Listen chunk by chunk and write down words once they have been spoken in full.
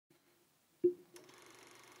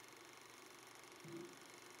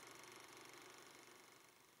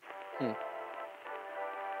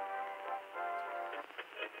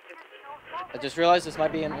I just realized this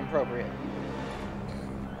might be inappropriate.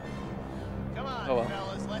 Come on, Oh well.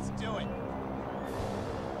 fellas, let's do it.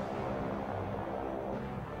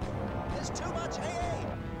 There's too much hay.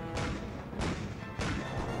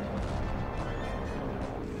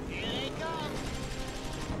 Here they come.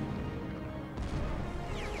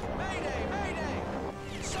 Mayday, mayday!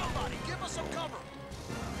 Somebody give us some cover.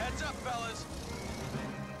 Heads up, fellas.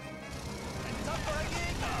 It's up for a gig.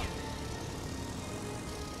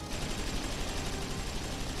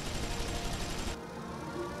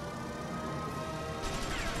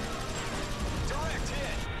 Direct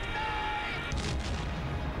hit.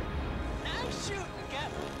 Nice shooting,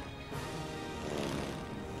 Captain.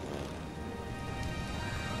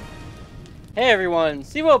 Hey everyone,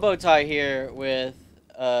 Seawell Bowtie here with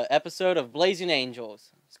an episode of Blazing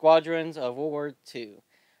Angels, Squadrons of World War II.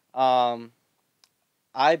 I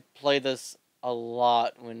played this a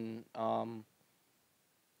lot when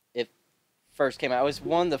it first came out. It was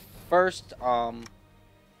one of the first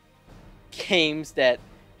games that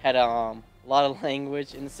had a lot of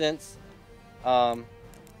language in a sense. But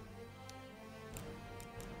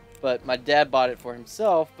my dad bought it for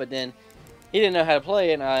himself, but then he didn't know how to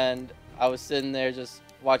play it, and I was sitting there just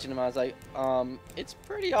watching him. I was like, it's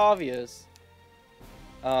pretty obvious.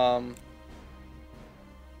 There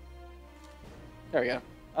we go.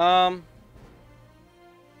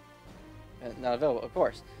 Not available, of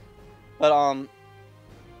course. But I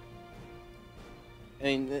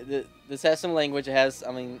mean, this has some language. It has,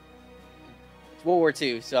 I mean, it's World War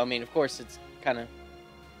II, so I mean, of course, it's kind of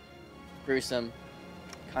gruesome.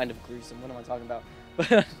 Kind of gruesome. What am I talking about?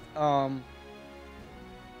 But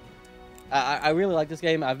I really like this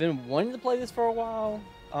game. I've been wanting to play this for a while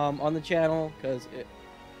on the channel because I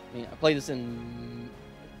mean, I played this in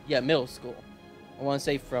middle school. I want to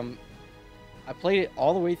say I played it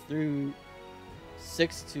all the way through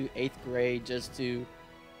 6th to 8th grade just to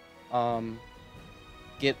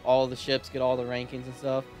get all the ships, get all the rankings and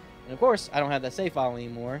stuff. And of course, I don't have that save file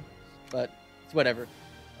anymore, but it's whatever.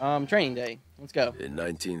 Training day. Let's go. In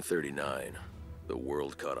 1939, the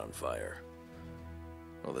world caught on fire.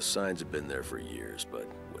 Well, the signs had been there for years, but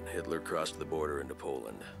when Hitler crossed the border into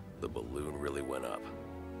Poland, the balloon really went up.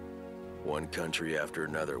 One country after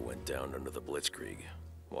another went down under the Blitzkrieg,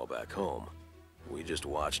 while back home, we just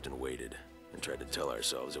watched and waited and tried to tell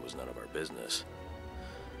ourselves it was none of our business.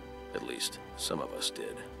 At least, some of us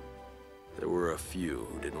did. There were a few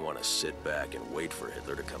who didn't want to sit back and wait for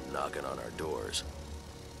Hitler to come knocking on our doors.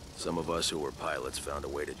 Some of us who were pilots found a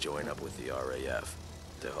way to join up with the RAF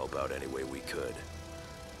to help out any way we could.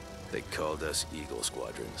 They called us Eagle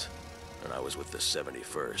Squadrons, and I was with the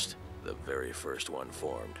 71st, the very first one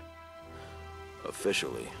formed.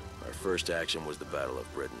 Officially, our first action was the Battle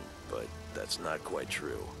of Britain, but that's not quite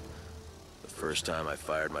true. The first time I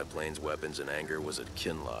fired my plane's weapons in anger was at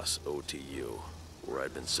Kinloss, OTU, where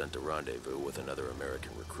I'd been sent to rendezvous with another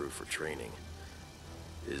American recruit for training.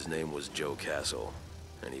 His name was Joe Castle,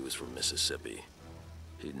 and he was from Mississippi.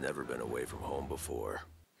 He'd never been away from home before.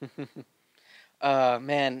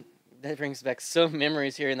 Man, that brings back so many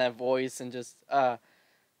memories hearing that voice and just,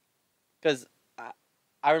 because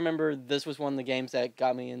I remember this was one of the games that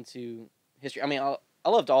got me into history. I mean, I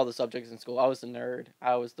loved all the subjects in school. I was the nerd.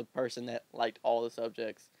 I was the person that liked all the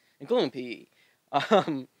subjects, including PE.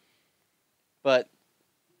 But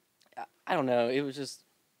I don't know. It was just,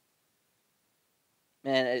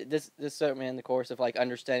 man, this set me in the course of like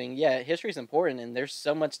understanding. Yeah, history is important, and there's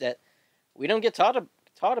so much that we don't get taught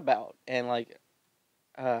about, and like,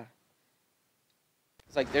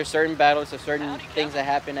 it's like there's certain battles, there's certain things that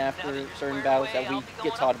happen after certain battles that we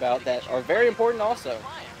get taught about that are very important also.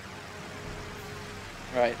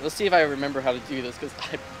 Alright, let's see if I remember how to do this, because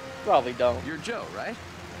I probably don't. You're Joe, right?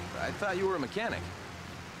 I thought you were a mechanic.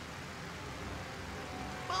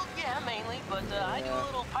 Well, yeah, mainly, but I do a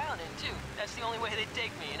little piloting too. That's the only way they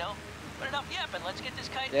take me, you know? But enough yapping, let's get this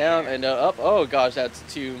kite Down and up. Oh gosh, that's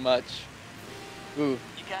too much. Ooh.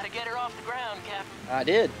 You gotta get her off the ground, Captain. I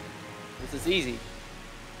did. This is easy.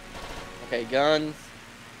 Okay, guns.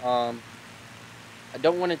 I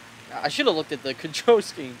don't want to. I should have looked at the control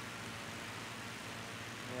scheme.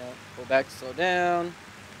 Yeah, go back, slow down.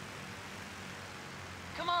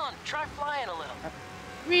 Come on, try flying a little.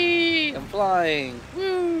 Whee! I'm flying.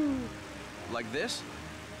 Woo! Like this?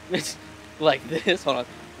 It's like this. Hold on.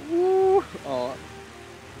 Woo! Oh.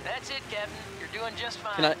 That's it, Captain. You're doing just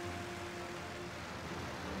fine. Can I?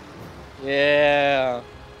 Yeah.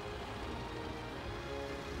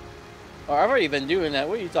 Oh, I've already been doing that.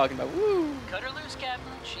 What are you talking about? Woo! Cut her loose, Captain.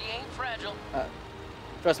 She ain't fragile.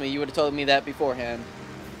 Trust me, you would have told me that beforehand.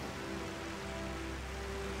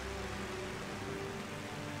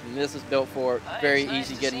 And this is built for very It's nice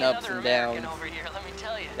easy to getting see ups another and American downs. over here, let me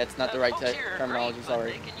tell you. That's not the right Folks here are terminology, great,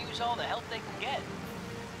 sorry. but they can use all the help they can get.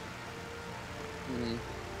 Mhm.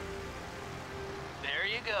 There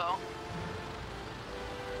you go.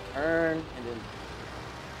 Turn and then,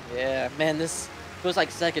 yeah, man, this feels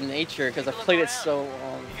like second nature because Take I've a look played it around. so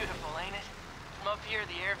long. Beautiful, ain't it? From up here,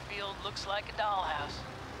 the airfield looks like a dollhouse.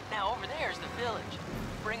 Now over there's the village.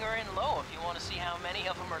 Bring her in low if you want to see how many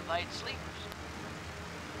of them are light sleepers.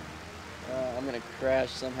 I'm gonna crash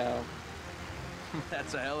somehow.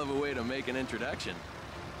 That's a hell of a way to make an introduction.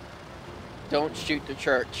 Don't shoot the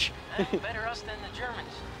church. Better us than the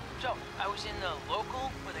Germans. So, I was in the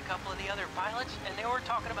local with a couple of the other pilots, and they were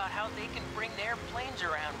talking about how they can bring their planes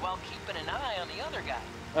around while keeping an eye on the other guy.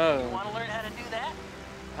 You want to learn how to do that?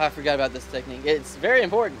 I forgot about this technique. It's very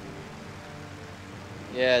important.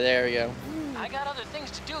 Yeah, there we go. I got other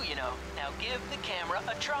things to do, you know. Now give the camera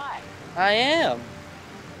a try. I am.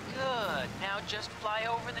 Good. Now just fly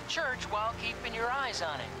over the church while keeping your eyes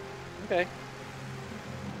on it. Okay.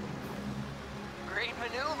 Great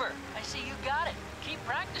maneuver. I see you got it. Keep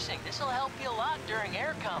practicing. This'll help you a lot during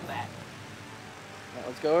air combat. Now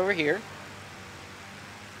let's go over here.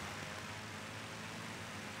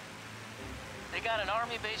 They got an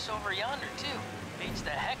army base over yonder, too. Beats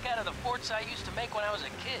the heck out of the forts I used to make when I was a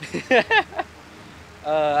kid.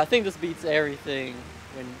 I think this beats everything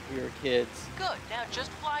when we were kids. Good. Now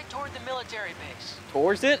just fly toward the military base.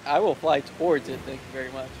 Towards it? I will fly towards it, thank you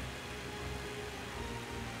very much.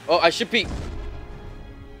 Oh, I should peek.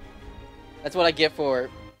 That's what I get for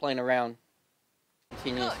playing around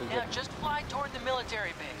continuously. Good. Now just fly toward the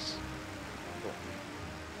military base.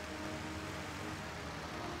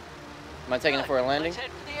 Am I taking it for a landing? Let's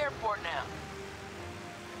head for the airport now.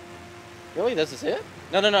 Really? This is it?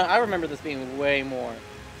 No, no, no. I remember this being way more.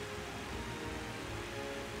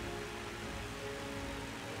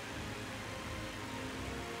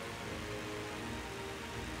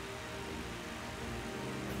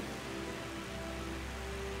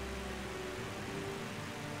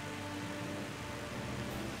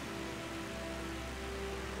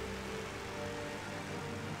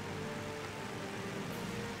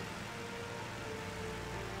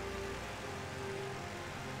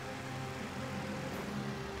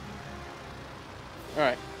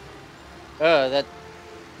 Alright. That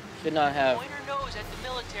should not have... Point her nose at the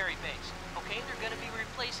military base. Okay, they're gonna be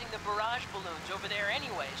replacing the barrage balloons over there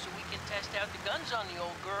anyway, so we can test out the guns on the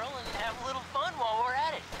old girl and have a little fun while we're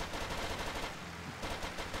at it.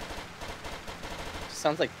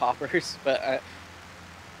 Sounds like poppers, but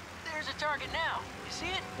There's a target now. You see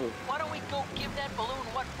it? Ooh. Why don't we go give that balloon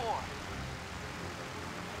what for?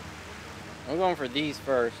 I'm going for these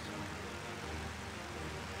first.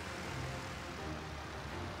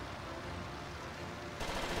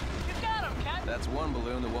 You got him, Captain. That's one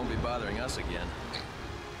balloon that won't be bothering us again.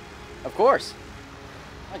 Of course.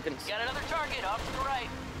 My goodness. Got another target off to the right.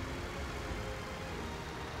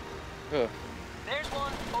 Ugh. There's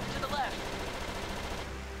one over to the left.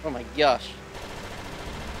 Oh my gosh.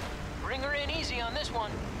 Bring her in easy on this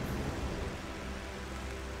one.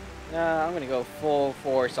 Nah, I'm gonna go full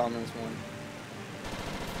force on this one.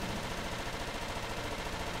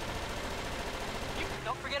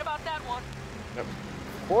 Don't forget about that one. Of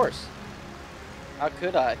course. How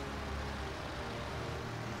could I?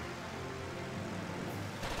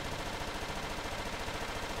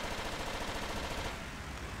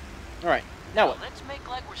 Alright, now what? Let's make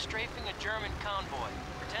like we're strafing a German convoy.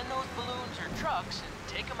 Pretend those balloons are trucks and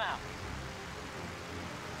take them out.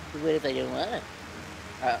 What if I don't want it?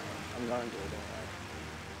 I'm going to do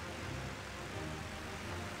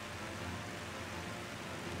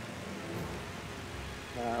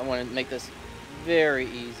it. I want to make this very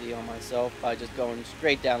easy on myself by just going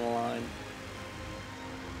straight down the line.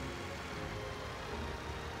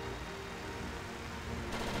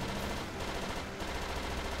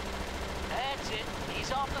 That's it.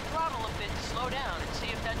 Ease off the throttle a bit to slow down and see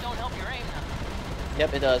if that don't help your aim now.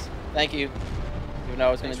 Yep, it does. Thank you. Even though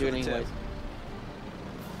I was going to Thanks do it for the anyways. tip.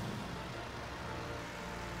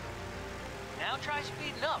 Now try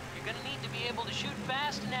speeding up. You're gonna need to be able to shoot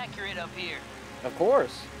fast and accurate up here. Of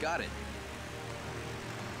course. Got it.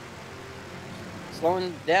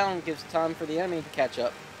 Slowing down gives time for the enemy to catch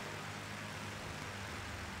up.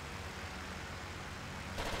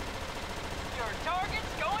 Your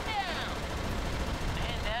target's going down.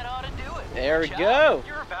 And that ought to do it. There we Watch go. out.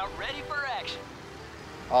 You're about ready for action.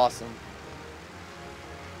 Awesome.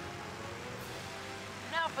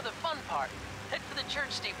 Now for the fun part. Head for the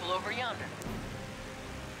church steeple over yonder.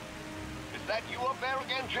 Is that you up there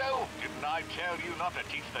again, Joe? Didn't I tell you not to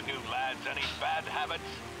teach the new lads any bad habits?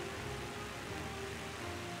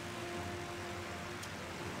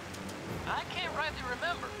 I can't rightly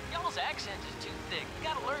remember. Y'all's accent is too thick. You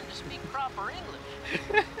gotta learn to speak proper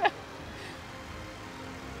English.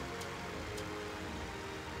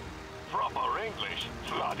 Proper English?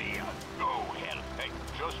 Bloody hell. Go hell. Hey,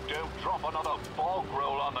 just don't drop another fog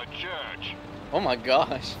roll on the church. Oh my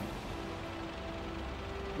gosh.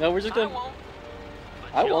 No, we're just gonna. I won't.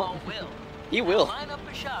 But I y'all won't. will. He will. Line up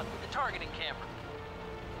a shot with the targeting camera.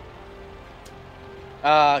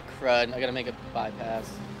 Ah, crud. I gotta make a bypass.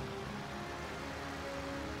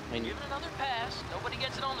 I mean, Give it another pass. Nobody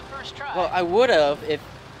gets it on the first try. well, I would have if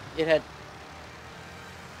it had.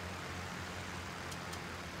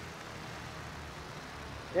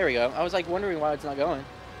 There we go. I was like wondering why it's not going.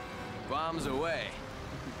 Bombs away.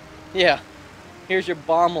 Yeah. Here's your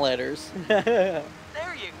bomb letters. There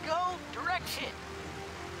you go. Direct hit.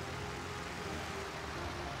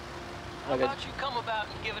 How Okay. about you come about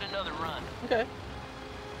and give it another run? Okay.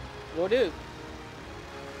 Will do.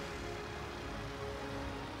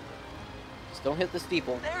 Just don't hit the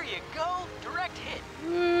steeple. There you go. Direct hit.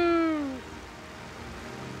 Woo!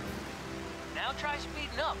 Now try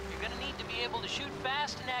speeding up. You're gonna need to be able to shoot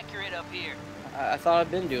fast and accurate up here. I thought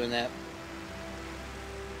I'd been doing that.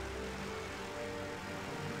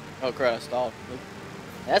 Oh crap, I stalled.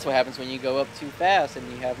 That's what happens when you go up too fast and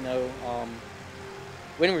you have no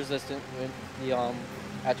wind resistance with the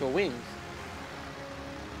actual wings.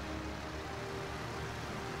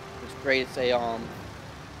 Which creates a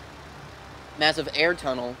massive air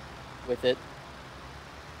tunnel with it.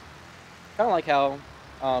 Kind of like how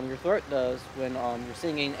your throat does when you're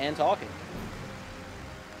singing and talking.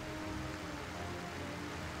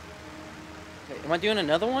 Okay, am I doing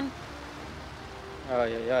another one? Oh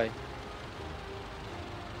yeah, yeah.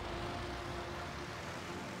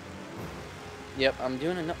 Yep, I'm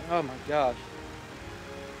doing another. Oh my gosh.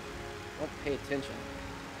 Don't pay attention.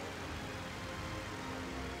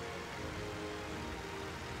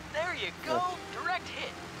 There you go. Direct hit.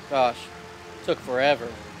 Gosh, took forever.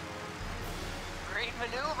 Great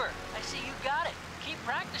maneuver. I see you got it. Keep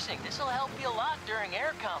practicing. This will help you a lot during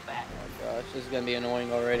air combat. Oh my gosh, this is gonna be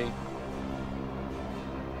annoying already.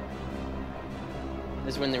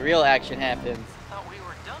 This is when the real action happens. Thought we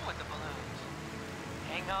were done with the balloons.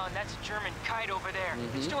 Hang on, that's a German kite over there.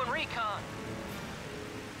 It's doing recon.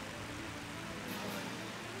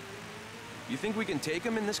 You think we can take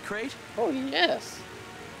him in this crate? Oh yes.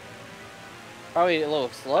 Probably a little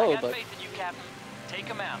I slow, got but faith in you, Captain. Take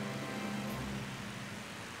him out.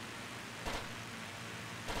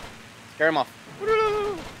 scare him off.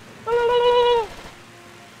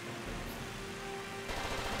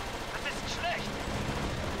 Das ist schlecht.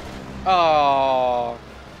 Oh,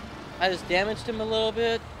 I just damaged him a little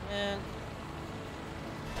bit, man.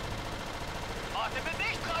 Warte mit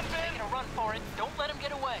nicht dran, Taking a run for it. Don't let him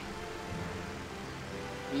get away.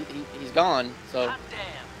 He's gone. So. Hot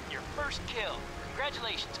damn. Your first kill.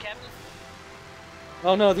 Congratulations, Captain.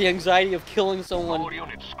 Oh no, the anxiety of killing someone. All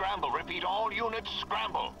units scramble. Repeat, all units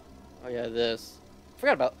scramble. Oh yeah, this.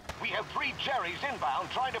 Forgot about. We have 3 Jerrys inbound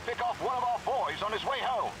trying to pick off one of our boys on his way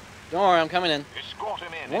home. Don't worry, I'm coming in. Escort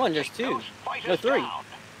him in. One, and there's take 2. those fighters No, 3. down.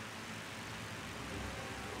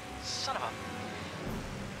 Son of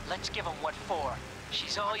a... Let's give him what for.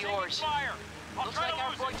 She's all yours. Fire. Looks like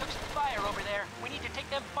our boy took some fire over there. We need to take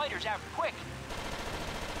them fighters out quick.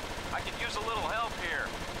 I could use a little help here.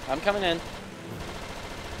 I'm coming in.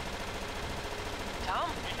 Tom?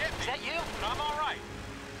 You hit me, Is that you? but I'm all right.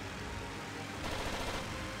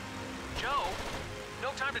 Joe, no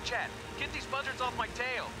time to chat. Get these buzzards off my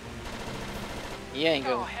tail. He ain't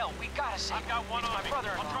Oh, going. hell, we gotta save I've him. got one It's on my me.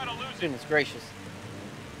 brother-in-law. I'll try to lose him. Goodness gracious.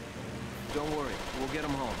 Don't worry, we'll get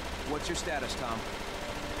him home. What's your status, Tom?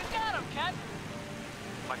 We got him, Cap.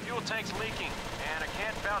 My fuel tank's leaking, and I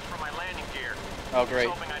can't vouch for my landing gear. Oh great.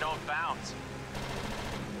 Just hoping I don't bounce.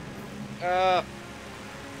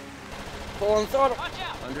 Pull on throttle. Watch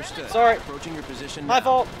out. Understood. Sorry. Approaching your position My now.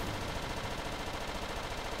 fault.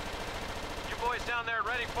 You boys down there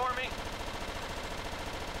ready for me?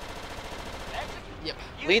 Yep.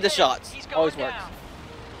 You Lead the did it. shots. He's going Always works. down.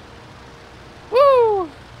 Woo! Woo-hoo!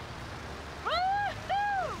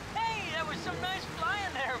 Hey, that was some nice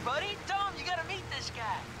flying there, buddy. Tom, you gotta meet this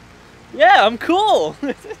guy. Yeah, I'm cool.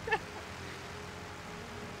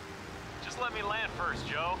 Just let me land first,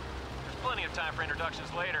 Joe. There's plenty of time for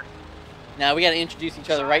introductions later. Now we gotta introduce each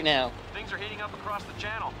other right now. Things are heating up across the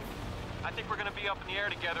channel. I think we're gonna be up in the air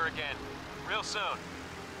together again, real soon.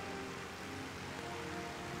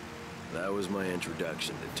 That was my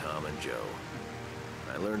introduction to Tom and Joe.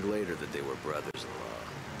 I learned later that they were brothers-in-law,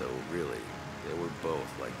 though really, they were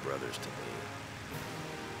both like brothers to me.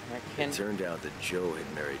 I It can't. turned out that Joe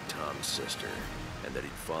had married Tom's sister, and that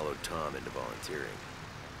he'd followed Tom into volunteering.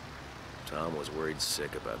 Tom was worried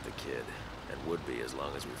sick about the kid, and would be as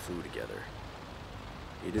long as we flew together.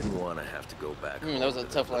 He didn't want to have to go back home That was a to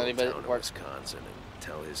the tough line, little but it town in worked. Wisconsin and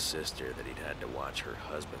tell his sister that he'd had to watch her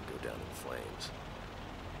husband go down in flames.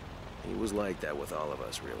 He was like that with all of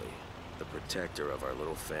us, really. The protector of our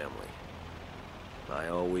little family. I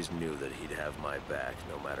always knew that he'd have my back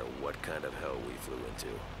no matter what kind of hell we flew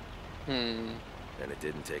into. And it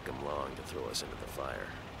didn't take him long to throw us into the fire.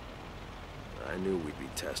 I knew we'd be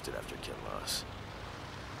tested after Kinloss.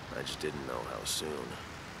 I just didn't know how soon.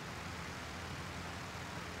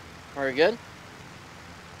 Are we good?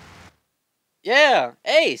 Yeah,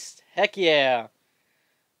 aced. Heck yeah.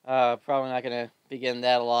 Probably not gonna be getting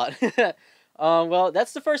that a lot. Well,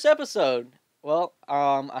 that's the first episode. Well,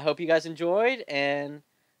 I hope you guys enjoyed, and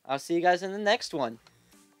I'll see you guys in the next one.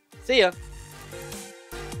 See ya.